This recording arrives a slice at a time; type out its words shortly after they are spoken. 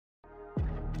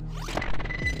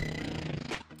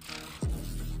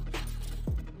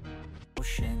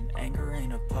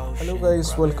Hello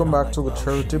guys, welcome back to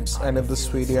Guitar Tips, and in this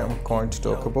video I'm going to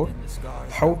talk about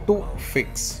how to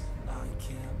fix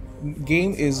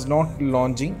game is not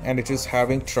launching and it is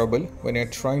having trouble when you're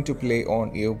trying to play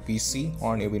on your PC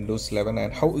on your Windows 11,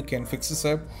 and how you can fix this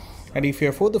up. And if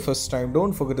you're for the first time,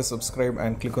 don't forget to subscribe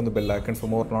and click on the bell icon for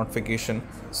more notification.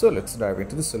 So let's dive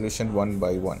into the solution one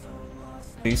by one.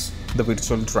 Is the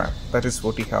virtual RAM. That is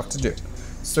what you have to do.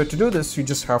 So to do this, you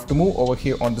just have to move over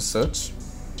here on the search,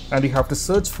 and you have to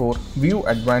search for View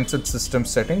Advanced System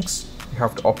Settings. You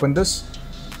have to open this.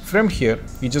 From here,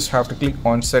 you just have to click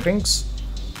on Settings.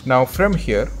 Now from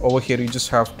here, over here, you just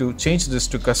have to change this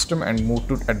to Custom and move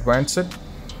to Advanced.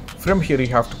 From here, you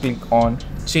have to click on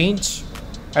Change.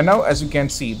 And now as you can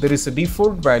see, there is a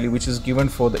default value which is given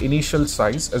for the initial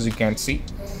size, as you can see.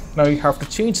 Now you have to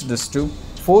change this to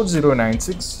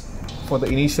 4096 for the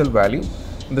initial value.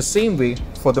 In the same way,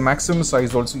 for the maximum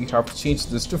size also, you have to change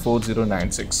this to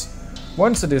 4096.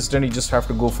 Once it is done, you just have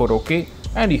to go for OK,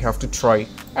 and you have to try,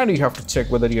 and you have to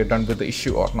check whether you're done with the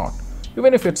issue or not.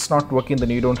 Even if it's not working, then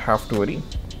you don't have to worry.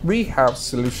 We have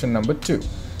solution number 2.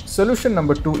 Solution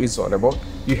number 2 is all about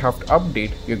you have to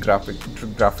update your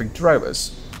graphic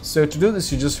drivers. So to do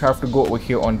this, you just have to go over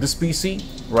here on this PC,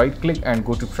 right click and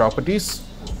go to Properties.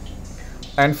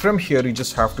 And from here, you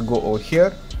just have to go over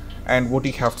here. And what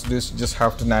you have to do is you just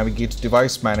have to navigate to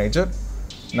Device Manager.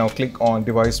 Now click on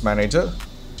Device Manager.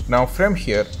 Now from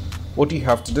here, what you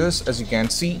have to do is, as you can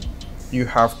see, you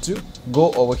have to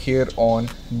go over here on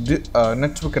the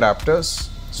network adapters.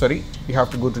 Sorry, you have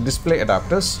to go to Display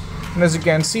Adapters. And as you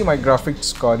can see, my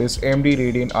graphics card is AMD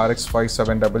Radeon RX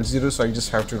 5700. So I just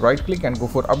have to right click and go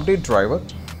for Update Driver.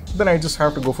 Then I just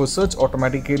have to go for Search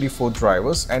automatically for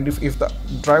drivers. And if the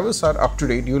drivers are up to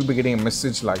date, you will be getting a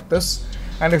message like this.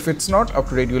 And if it's not up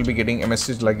to date, you will be getting a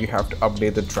message like you have to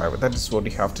update the driver. That is what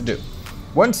you have to do.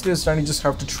 Once it is done, you just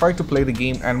have to try to play the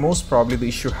game, and most probably the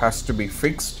issue has to be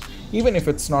fixed. Even if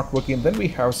it's not working, then we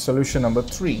have solution number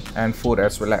 3 and 4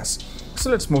 as well as.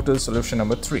 So let's move to solution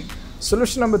number 3.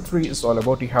 Solution number 3 is all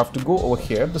about you have to go over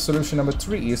here. The solution number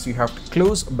 3 is you have to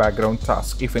close background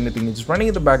task. If anything is running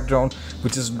in the background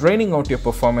which is draining out your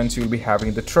performance, you'll be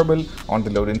having the trouble on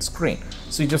the loading screen.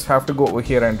 So you just have to go over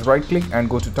here and right click and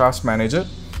go to Task Manager.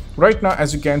 Right now,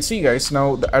 as you can see guys,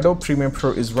 now the Adobe Premiere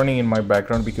Pro is running in my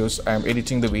background because I am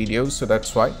editing the videos, so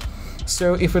that's why.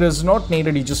 So if it is not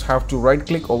needed, you just have to right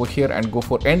click over here and go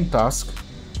for End Task.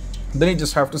 Then you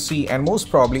just have to see, and most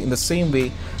probably in the same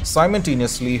way,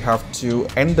 simultaneously you have to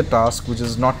end the task which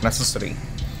is not necessary.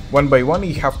 One by one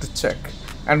you have to check,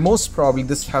 and most probably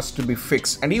this has to be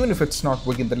fixed. And even if it's not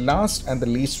working, the last and the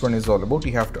least one is all about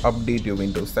you have to update your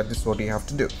Windows. That is what you have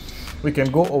to do. We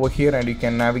can go over here and you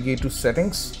can navigate to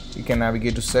Settings. You can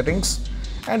navigate to Settings,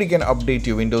 and you can update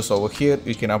your Windows over here.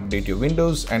 You can update your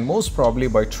Windows, and most probably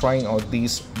by trying out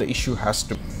these, the issue has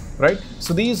to, right?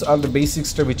 So these are the basic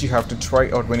steps which you have to try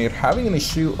out when you're having an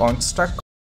issue on stuck,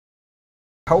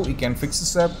 how you can fix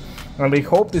this up. And I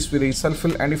hope this video is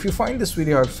helpful, and if you find this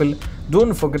video helpful,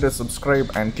 don't forget to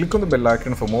subscribe and click on the bell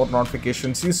icon for more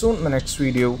notifications. See you soon in the next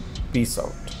video. Peace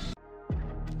out.